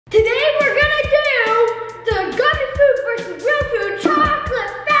Today we're gonna do the gummy food versus real food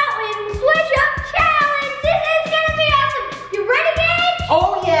chocolate fountain switch up challenge. This is gonna be awesome. You ready, Gage?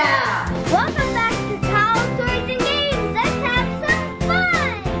 Oh yeah! Welcome back to Kyle and Gage. Let's have some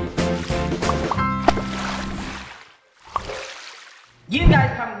fun. You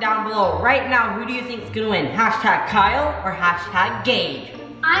guys comment down below right now, who do you think is gonna win? Hashtag Kyle or hashtag Gage?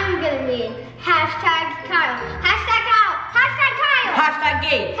 I'm gonna be hashtag Kyle. Hashtag Kyle. Hashtag Kyle. Hashtag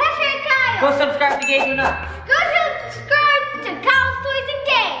Gage. Hashtag Kyle. Go subscribe to Gage enough. Go subscribe to Kyle's Toys and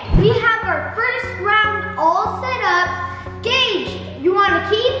Gage. We have our first round all set up. Gage, you want to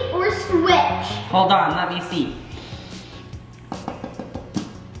keep or switch? Hold on, let me see.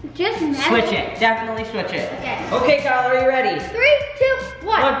 Just never. Switch it, definitely switch it. Okay. Okay, Kyle, are you ready? 3, 2,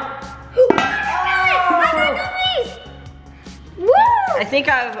 1. I got gummies. Woo! I think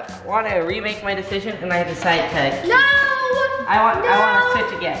I want to remake my decision, and I decide to. No. I want to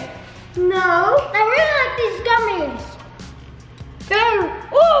switch again. No. I really like these gummies.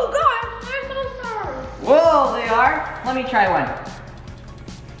 Oh God, they're so sour. Whoa, they are. Let me try one.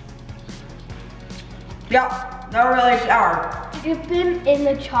 Yeah, they're really sour. Dip them in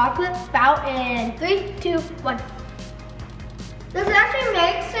the chocolate fountain. 3, 2, 1. This actually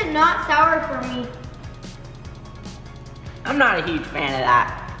makes it not sour for me. I'm not a huge fan of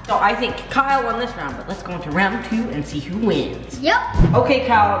that. So I think Kyle won this round, but let's go into round 2 and see who wins. Yep. Okay,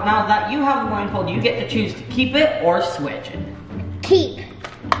 Kyle, now that you have the blindfold, you get to choose to keep it or switch it. Keep.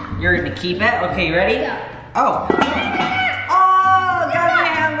 You're gonna keep it? Okay, you ready? Yeah. Oh. Oh, got my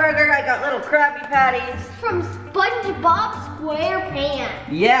hamburger. I got little Krabby Patties. From SpongeBob SquarePants.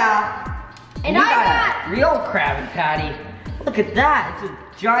 Yeah. And we I got a real Krabby Patty. Look at that. It's a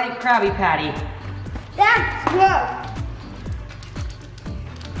giant Krabby Patty. That's good.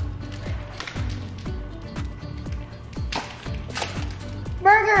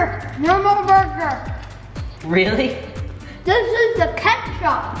 Burger. Normal burger. Really? This is the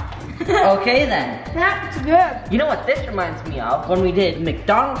ketchup. Okay then. That's good. You know what this reminds me of? When we did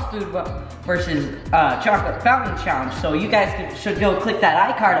McDonald's food versus chocolate fountain challenge. So you guys should go click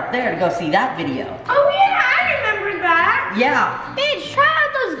that iCard up there to go see that video. Oh yeah, I remember that. Yeah. Hey, try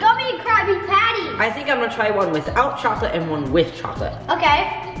out those gummy Krabby Patties. I think I'm gonna try one without chocolate and one with chocolate.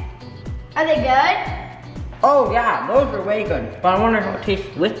 Okay. Are they good? Oh yeah, those are way good. But I wonder how it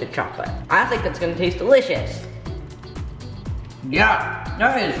tastes with the chocolate. I think it's gonna taste delicious. Yeah,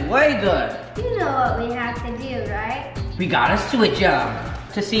 that is way good. You know what we have to do, right? We gotta switch them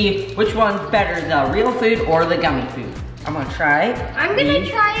to see which one's better, the real food or the gummy food. I'm gonna try. I'm gonna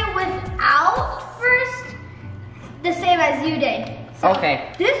try it without first, the same as you did. So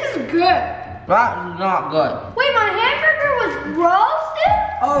Okay. this is good. That's not good. Wait, my hamburger was roasted?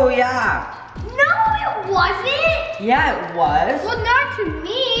 Oh yeah. No, it wasn't. Yeah, it was. Well, not to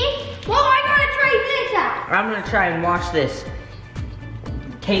me. Well, I gotta try this out. I'm gonna try and watch this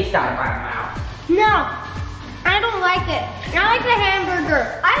taste out of my mouth. No, I don't like it. I like the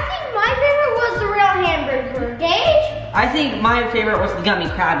hamburger. I think my favorite was the real hamburger. Gage? I think my favorite was the gummy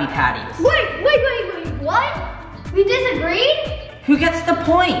Krabby Patties. Wait, what? We disagreed? Who gets the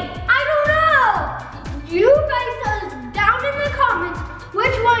point? I don't know. You guys tell us down in the comments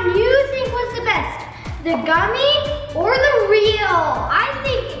which one you think was the best. The gummy or the real? I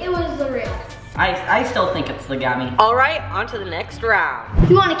think it was the real. I still think it's the gummy. All right, on to the next round.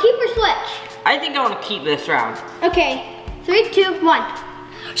 You want to keep or switch? I think I want to keep this round. Okay, 3, 2, 1.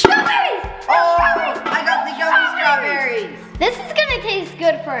 Strawberries! Oh, Strawberries! I got the gummy strawberries. This is gonna taste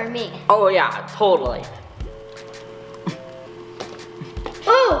good for me. Oh yeah, totally.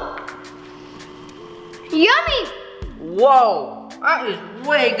 Oh! Yummy! Whoa, that is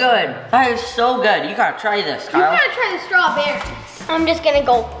way good. That is so good. You gotta try this, You Kyle. gotta try the strawberries. I'm just gonna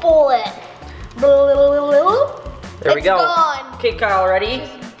go full in. There we go. Gone. Okay, Kyle, ready?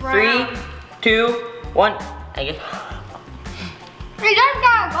 It's brown. 3, 2, 1. I guess. You guys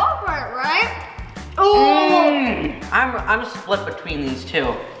gotta go for it, right? Oh! I'm split between these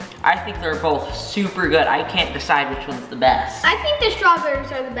two. I think they're both super good. I can't decide which one's the best. I think the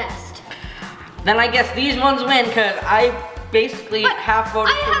strawberries are the best. Then I guess these ones win because I basically half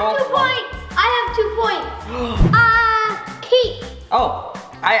voted for both of them. I have 2 points. Keith. Oh,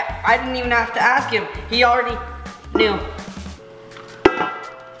 I didn't even have to ask him. He already knew.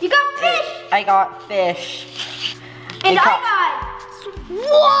 You got fish. I got fish. And I got. Whoa!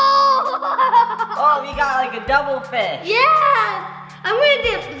 Oh, we got like a double fish. Yeah. I'm gonna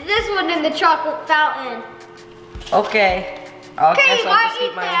dip this one in the chocolate fountain. Okay. I Okay, guess I'll why just eat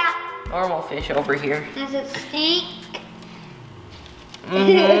eat my that? normal fish over here. Does it stink?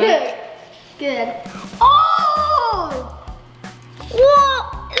 Mhm. Good. Oh!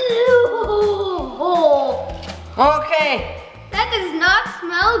 Whoa! Ew. Okay. That does not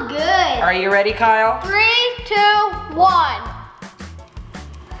smell good. Are you ready, Kyle? 3, 2, 1.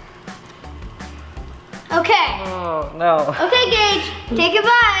 Okay. Oh, no. Okay, Gage, take a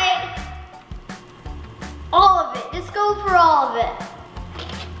bite. All of it. Just go for all of it.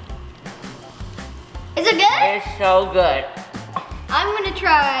 Is it good? It's so good. I'm gonna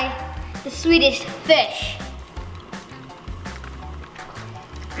try the Swedish fish.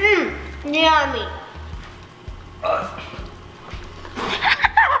 Mmm, yummy.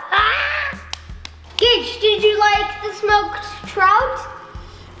 Gage, did you like the smoked trout?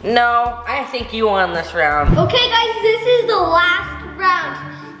 No, I think you won this round. Okay guys, this is the last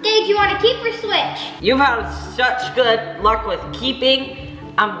round. Gage, you wanna keep or switch? You've had such good luck with keeping.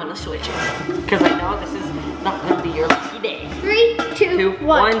 I'm gonna switch it. Because I know this is not gonna be your lucky day. 3, 2,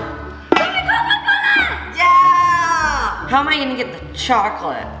 1. Yeah! How am I gonna get the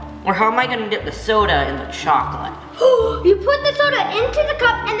chocolate? Or how am I gonna get the soda in the chocolate? You put the soda into the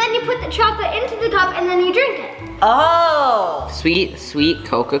cup and then you put the chocolate into the cup and then you drink it. Oh! Sweet, sweet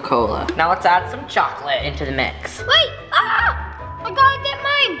Coca-Cola. Now let's add some chocolate into the mix. Wait! Ah! I gotta get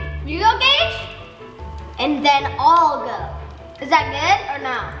mine. You go, Gage? And then I'll go. Is that good or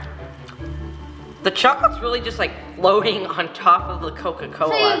no? The chocolate's really just like floating on top of the So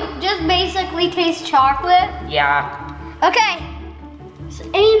Coca-Cola. you just basically taste chocolate? Yeah. Okay. So,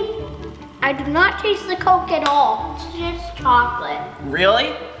 I do not taste the Coke at all. It's just chocolate.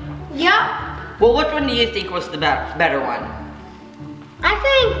 Really? Yep. Well, which one do you think was the better one? I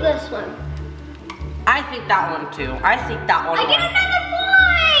think this one. I think that one too. I think that one I won. get another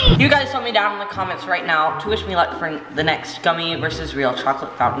point! You guys tell me down in the comments right now to wish me luck for the next gummy versus real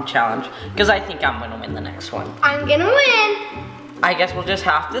chocolate fountain challenge. Because I think I'm gonna win the next one. I'm gonna win. I guess we'll just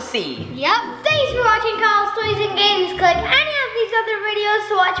have to see. Yep. Thanks for watching Kyle's Toys and Games. Click any of these other videos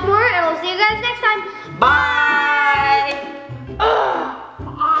to watch more and we'll see you guys next time. Bye!